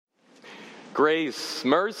Grace,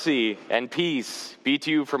 mercy, and peace be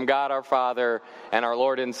to you from God our Father and our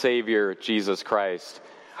Lord and Savior, Jesus Christ.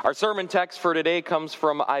 Our sermon text for today comes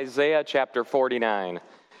from Isaiah chapter 49.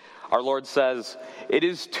 Our Lord says, "It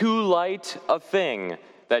is too light a thing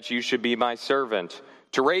that you should be my servant,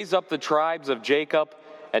 to raise up the tribes of Jacob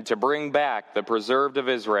and to bring back the preserved of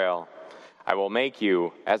Israel. I will make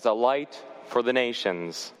you as a light for the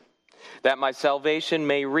nations, that my salvation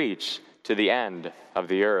may reach to the end of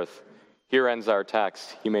the earth." Here ends our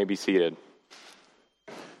text. You may be seated.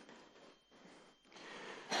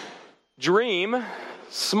 Dream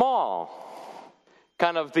small.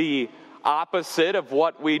 Kind of the opposite of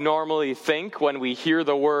what we normally think when we hear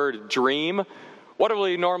the word dream. What do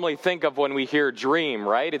we normally think of when we hear dream,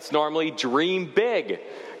 right? It's normally dream big.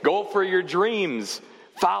 Go for your dreams.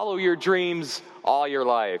 Follow your dreams all your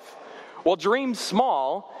life. Well, Dream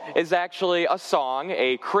Small is actually a song,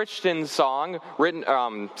 a Christian song,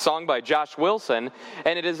 sung by Josh Wilson,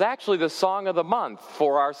 and it is actually the song of the month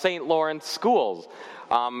for our St. Lawrence schools.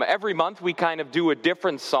 Every month we kind of do a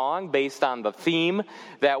different song based on the theme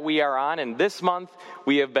that we are on, and this month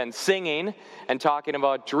we have been singing and talking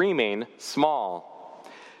about dreaming small.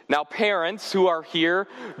 Now, parents who are here,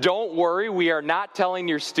 don't worry. We are not telling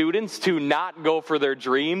your students to not go for their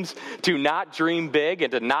dreams, to not dream big,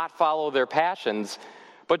 and to not follow their passions.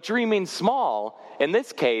 But dreaming small, in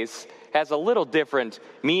this case, has a little different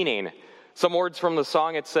meaning. Some words from the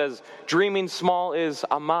song, it says, dreaming small is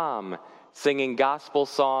a mom singing gospel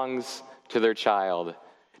songs to their child.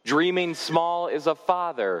 Dreaming small is a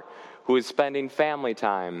father who is spending family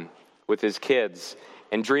time with his kids.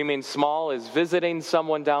 And dreaming small is visiting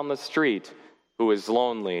someone down the street who is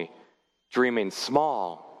lonely. Dreaming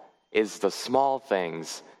small is the small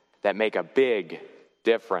things that make a big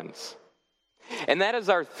difference. And that is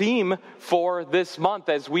our theme for this month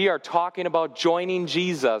as we are talking about joining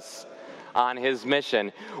Jesus on his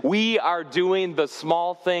mission. We are doing the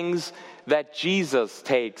small things that Jesus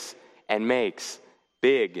takes and makes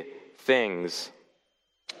big things.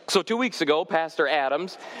 So 2 weeks ago, Pastor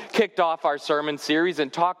Adams kicked off our sermon series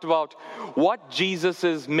and talked about what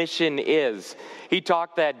Jesus' mission is. He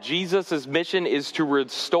talked that Jesus' mission is to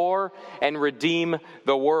restore and redeem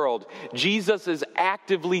the world. Jesus is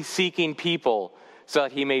actively seeking people so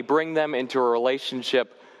that he may bring them into a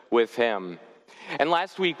relationship with him. And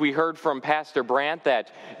last week we heard from Pastor Brandt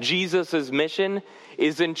that Jesus' mission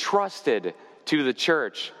is entrusted to the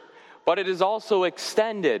church, but it is also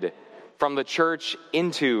extended from the church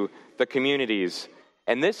into the communities.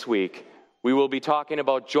 And this week, we will be talking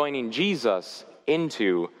about joining Jesus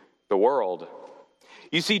into the world.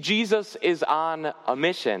 You see, Jesus is on a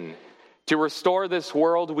mission to restore this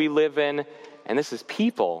world we live in, and this is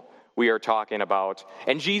people we are talking about.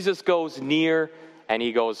 And Jesus goes near and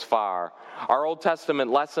he goes far. Our Old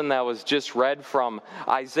Testament lesson that was just read from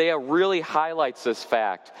Isaiah really highlights this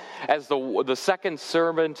fact as the second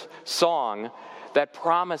servant song that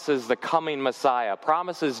promises the coming Messiah,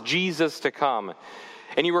 promises Jesus to come.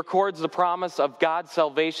 And he records the promise of God's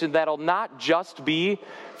salvation that'll not just be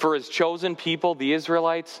for his chosen people, the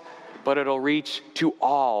Israelites, but it'll reach to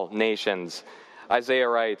all nations. Isaiah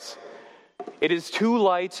writes, "It is too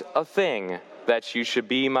light a thing that you should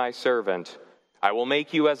be my servant. I will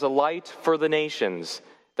make you as a light for the nations,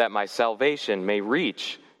 that my salvation may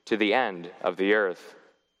reach to the end of the earth."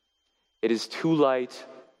 It is too light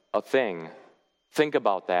a thing. Think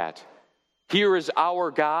about that. Here is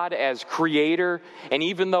our God as creator, and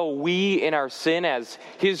even though we in our sin as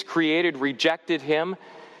his created rejected him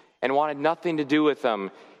and wanted nothing to do with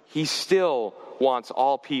him, he still wants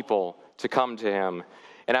all people to come to him.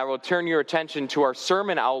 And I will turn your attention to our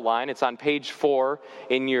sermon outline. It's on page 4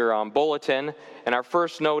 in your bulletin. And our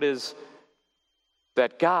first note is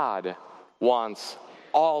that God wants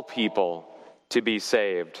all people to be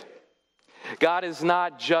saved. God is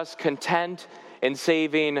not just content in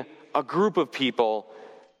saving a group of people,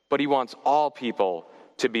 but he wants all people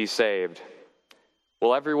to be saved.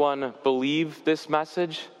 Will everyone believe this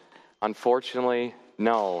message? Unfortunately,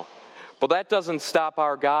 no. But that doesn't stop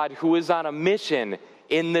our God, who is on a mission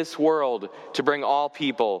in this world to bring all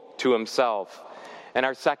people to himself. And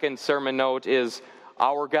our second sermon note is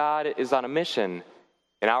our God is on a mission,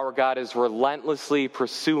 and our God is relentlessly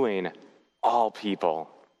pursuing all people.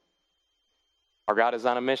 Our God is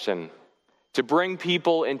on a mission to bring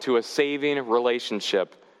people into a saving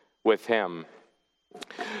relationship with him.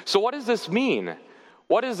 So what does this mean?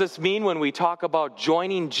 What does this mean when we talk about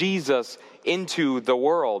joining Jesus into the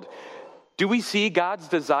world? Do we see God's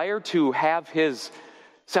desire to have his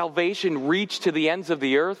salvation reach to the ends of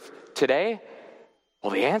the earth today?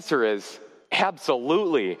 Well, the answer is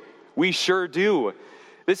absolutely. We sure do.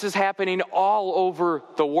 This is happening all over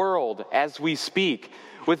the world as we speak,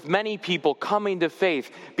 with many people coming to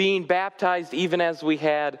faith, being baptized even as we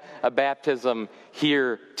had a baptism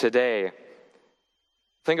here today.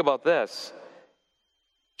 Think about this.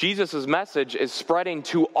 Jesus' message is spreading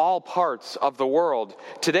to all parts of the world.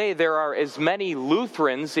 Today, there are as many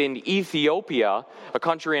Lutherans in Ethiopia, a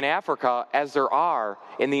country in Africa, as there are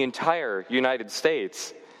in the entire United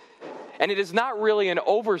States. And it is not really an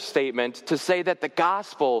overstatement to say that the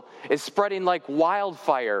gospel is spreading like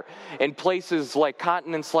wildfire in places like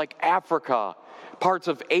continents like Africa, parts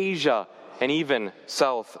of Asia, and even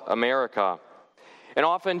South America. And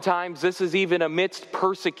oftentimes, this is even amidst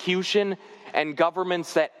persecution and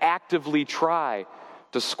governments that actively try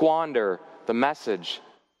to squander the message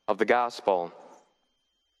of the gospel.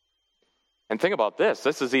 And think about this.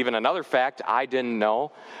 This is even another fact I didn't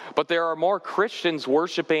know. But there are more Christians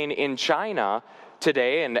worshiping in China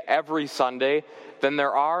today and every Sunday than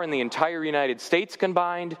there are in the entire United States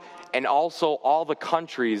combined, and also all the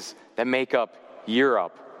countries that make up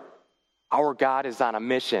Europe. Our God is on a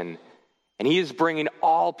mission, and He is bringing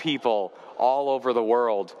all people all over the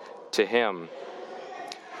world to Him.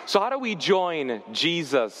 So how do we join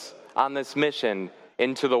Jesus on this mission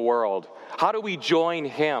into the world? How do we join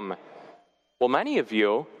Him? Well, many of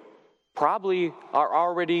you probably are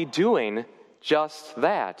already doing just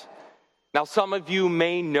that. Now, some of you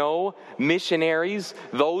may know missionaries,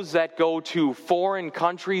 those that go to foreign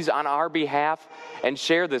countries on our behalf and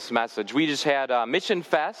share this message. We just had a Mission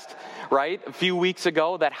Fest, right, a few weeks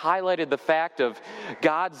ago that highlighted the fact of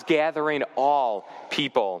God's gathering all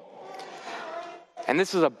people. And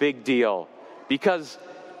this is a big deal because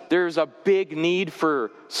there's a big need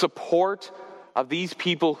for support of these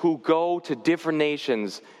people who go to different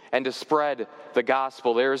nations and to spread the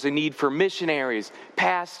gospel. There is a need for missionaries,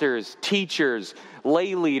 pastors, teachers,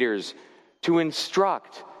 lay leaders to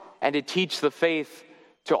instruct and to teach the faith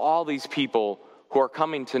to all these people who are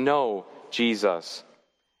coming to know Jesus.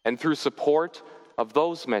 And through support of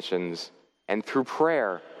those missions and through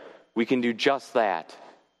prayer, we can do just that.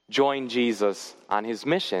 Join Jesus on His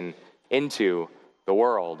mission into the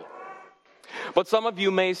world. But some of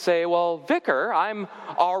you may say, well, Vicar, I'm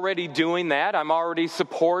already doing that. I'm already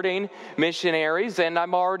supporting missionaries, and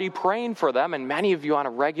I'm already praying for them, and many of you on a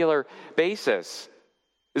regular basis.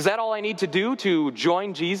 Is that all I need to do to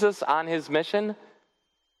join Jesus on His mission?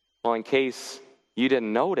 Well, in case you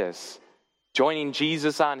didn't notice, joining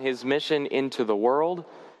Jesus on His mission into the world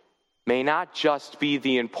may not just be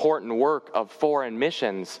the important work of foreign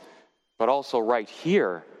missions, but also right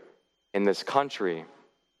here in this country.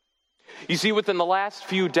 You see, within the last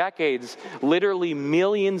few decades, literally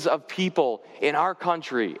millions of people in our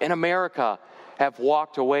country, in America, have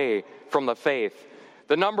walked away from the faith.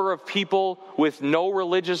 The number of people with no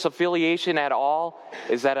religious affiliation at all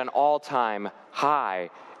is at an all-time high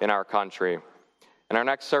in our country. And our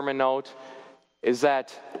next sermon note is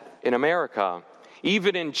that in America,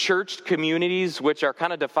 even in church communities, which are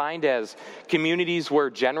kind of defined as communities where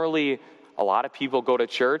generally a lot of people go to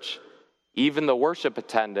church, even the worship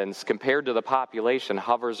attendance compared to the population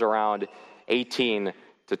hovers around 18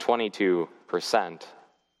 to 22%.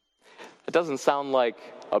 It doesn't sound like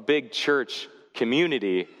a big church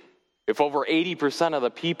community if over 80% of the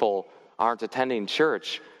people aren't attending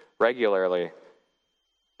church regularly.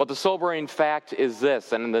 But the sobering fact is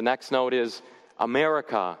this, and the next note is,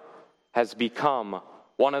 America has become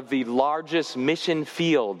one of the largest mission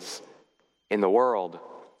fields in the world.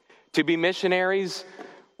 To be missionaries,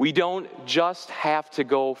 we don't just have to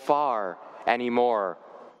go far anymore.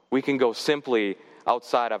 We can go simply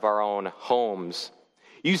outside of our own homes.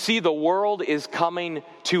 You see, the world is coming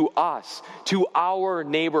to us, to our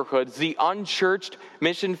neighborhoods. The unchurched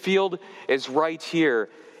mission field is right here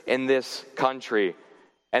in this country.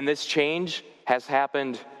 And this change has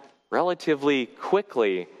happened relatively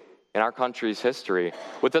quickly in our country's history.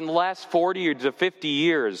 Within the last 40 to 50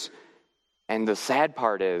 years, and the sad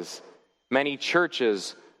part is, many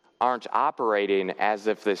churches aren't operating as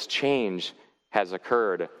if this change has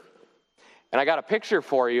occurred. And I got a picture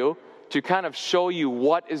for you to kind of show you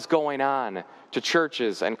what is going on to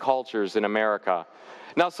churches and cultures in America.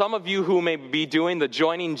 Now, some of you who may be doing the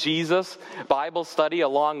Joining Jesus Bible study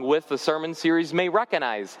along with the sermon series may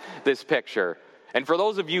recognize this picture. And for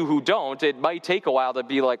those of you who don't, it might take a while to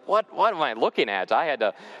be like, what am I looking at? I had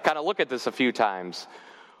to kind of look at this a few times.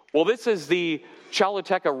 Well, this is the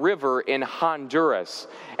Choluteca River in Honduras,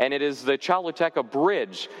 and it is the Choluteca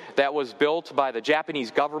Bridge that was built by the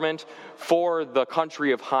Japanese government for the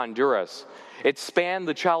country of Honduras. It spanned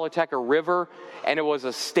the Choluteca River, and it was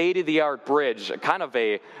a state-of-the-art bridge, kind of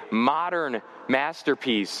a modern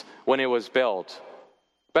masterpiece when it was built.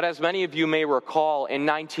 But as many of you may recall, in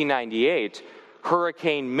 1998,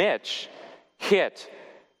 Hurricane Mitch hit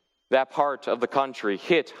that part of the country,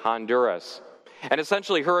 hit Honduras. And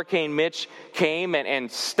essentially, Hurricane Mitch came and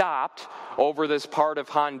stopped over this part of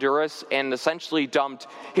Honduras and essentially dumped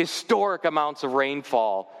historic amounts of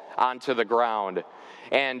rainfall onto the ground.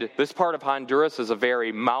 And this part of Honduras is a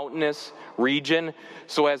very mountainous region.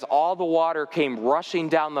 So as all the water came rushing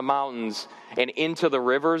down the mountains and into the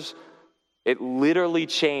rivers, it literally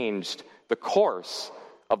changed the course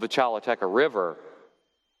of the Choluteca River.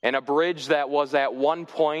 And a bridge that was at one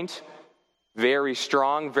point very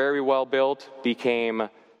strong, very well built, became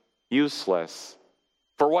useless.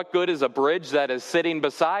 For what good is a bridge that is sitting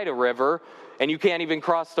beside a river and you can't even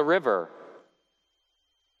cross the river?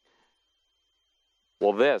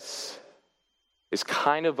 Well, this is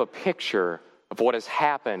kind of a picture of what has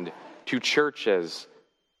happened to churches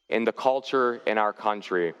in the culture in our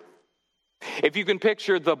country. If you can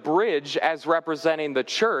picture the bridge as representing the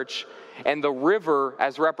church and the river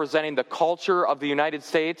as representing the culture of the United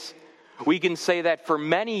States, we can say that for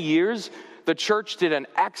many years, the church did an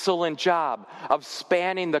excellent job of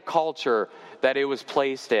spanning the culture that it was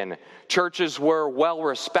placed in. Churches were well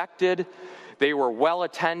respected, they were well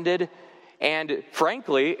attended, and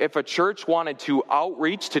frankly, if a church wanted to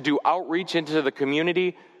do outreach into the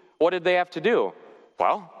community, what did they have to do?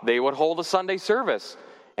 Well, they would hold a Sunday service,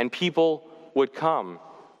 and people would come.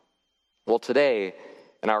 Well, today,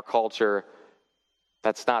 in our culture,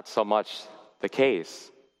 that's not so much the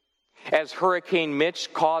case. As Hurricane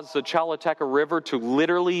Mitch caused the Choluteca River to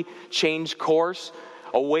literally change course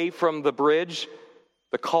away from the bridge,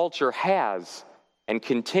 the culture has and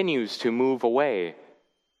continues to move away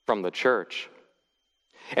from the church.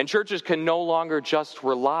 And churches can no longer just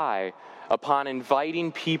rely upon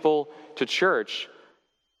inviting people to church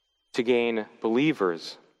to gain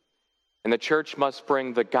believers. And the church must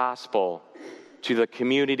bring the gospel to the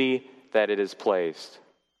community that it is placed.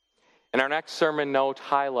 And our next sermon note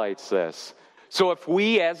highlights this. So if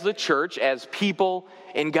we as the church, as people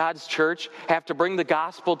in God's church, have to bring the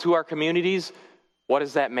gospel to our communities, what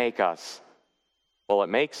does that make us? Well, it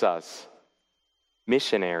makes us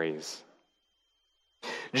missionaries.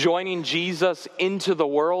 Joining Jesus into the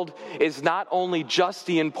world is not only just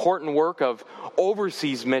the important work of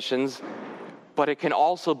overseas missions, but it can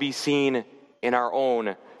also be seen in our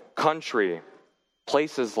own country,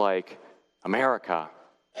 places like America.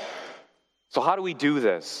 So how do we do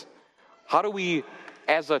this? How do we,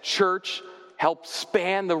 as a church, help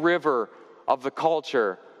span the river of the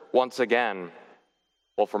culture once again?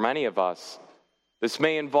 Well, for many of us, this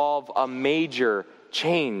may involve a major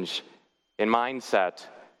change in mindset.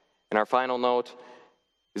 And our final note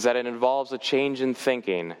is that it involves a change in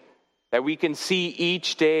thinking, that we can see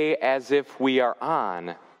each day as if we are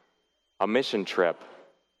on a mission trip.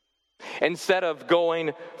 Instead of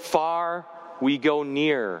going far, we go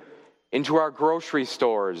near, into our grocery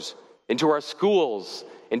stores, into our schools,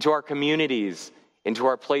 into our communities, into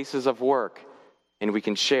our places of work, and we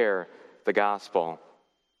can share the gospel.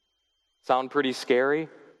 Sound pretty scary?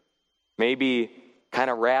 Maybe kind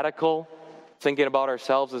of radical, thinking about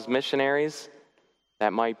ourselves as missionaries?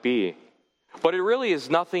 That might be. But it really is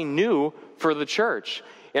nothing new for the church.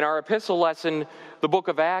 In our epistle lesson, the book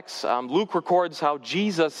of Acts, Luke records how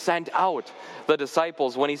Jesus sent out the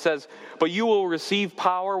disciples when he says, "But you will receive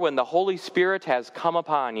power when the Holy Spirit has come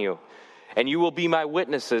upon you, and you will be my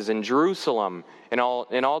witnesses in Jerusalem, in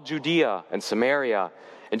all Judea and Samaria,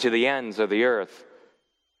 and to the ends of the earth."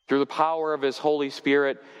 Through the power of his Holy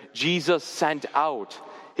Spirit, Jesus sent out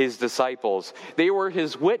his disciples. They were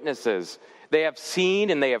his witnesses. They have seen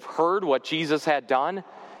and they have heard what Jesus had done,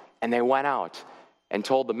 and they went out and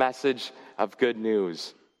told the message of good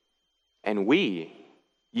news. And we,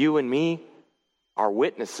 you and me, are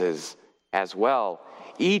witnesses as well.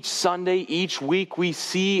 Each Sunday, each week, we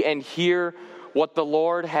see and hear what the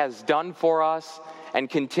Lord has done for us and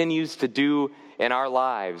continues to do in our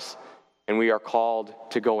lives. And we are called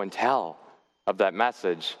to go and tell of that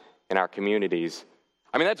message in our communities.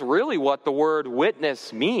 I mean, that's really what the word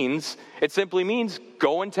witness means. It simply means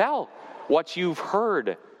go and tell what you've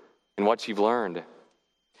heard and what you've learned.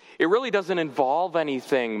 It really doesn't involve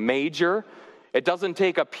anything major. It doesn't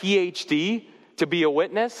take a PhD to be a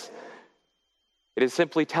witness. It is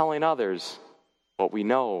simply telling others what we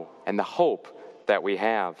know and the hope that we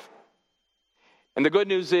have. And the good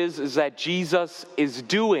news is that Jesus is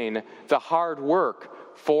doing the hard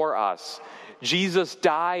work for us. Jesus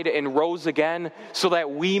died and rose again so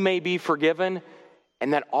that we may be forgiven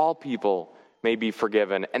and that all people may be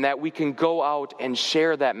forgiven, and that we can go out and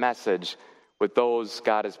share that message with those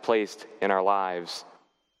God has placed in our lives.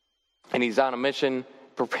 And he's on a mission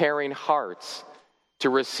preparing hearts to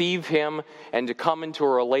receive him and to come into a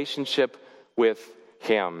relationship with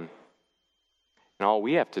him. And all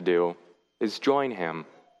we have to do is join him,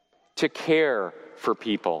 to care for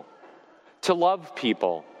people, to love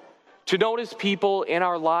people, to notice people in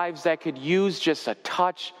our lives that could use just a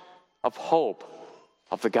touch of hope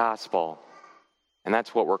of the gospel. And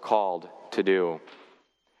that's what we're called to do.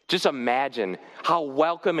 Just imagine how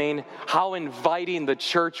welcoming, how inviting the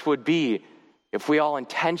church would be if we all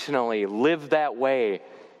intentionally lived that way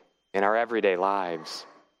in our everyday lives.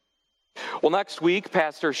 Well, next week,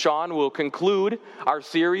 Pastor Sean will conclude our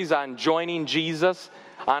series on joining Jesus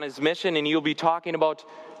on his mission, and he'll be talking about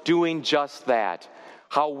doing just that,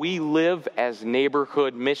 how we live as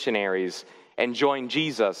neighborhood missionaries and join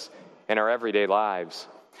Jesus in our everyday lives.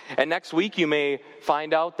 And next week, you may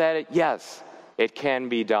find out that, yes, it can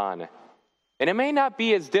be done. And it may not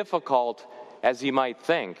be as difficult as you might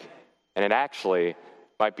think, and it actually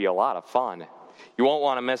might be a lot of fun. You won't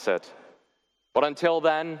want to miss it. But until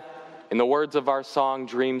then, in the words of our song,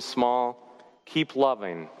 Dream Small, keep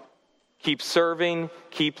loving, keep serving,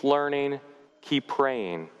 keep learning, keep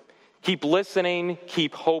praying, keep listening,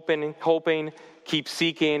 keep hoping, keep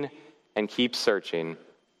seeking, and keep searching.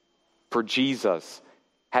 For Jesus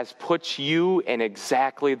has put you in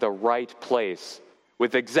exactly the right place,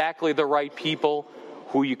 with exactly the right people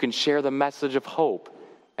who you can share the message of hope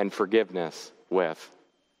and forgiveness with.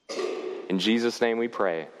 In Jesus' name we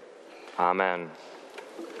pray. Amen.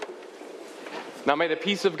 Now may the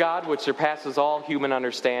peace of God, which surpasses all human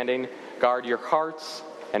understanding, guard your hearts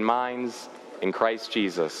and minds in Christ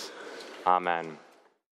Jesus. Amen.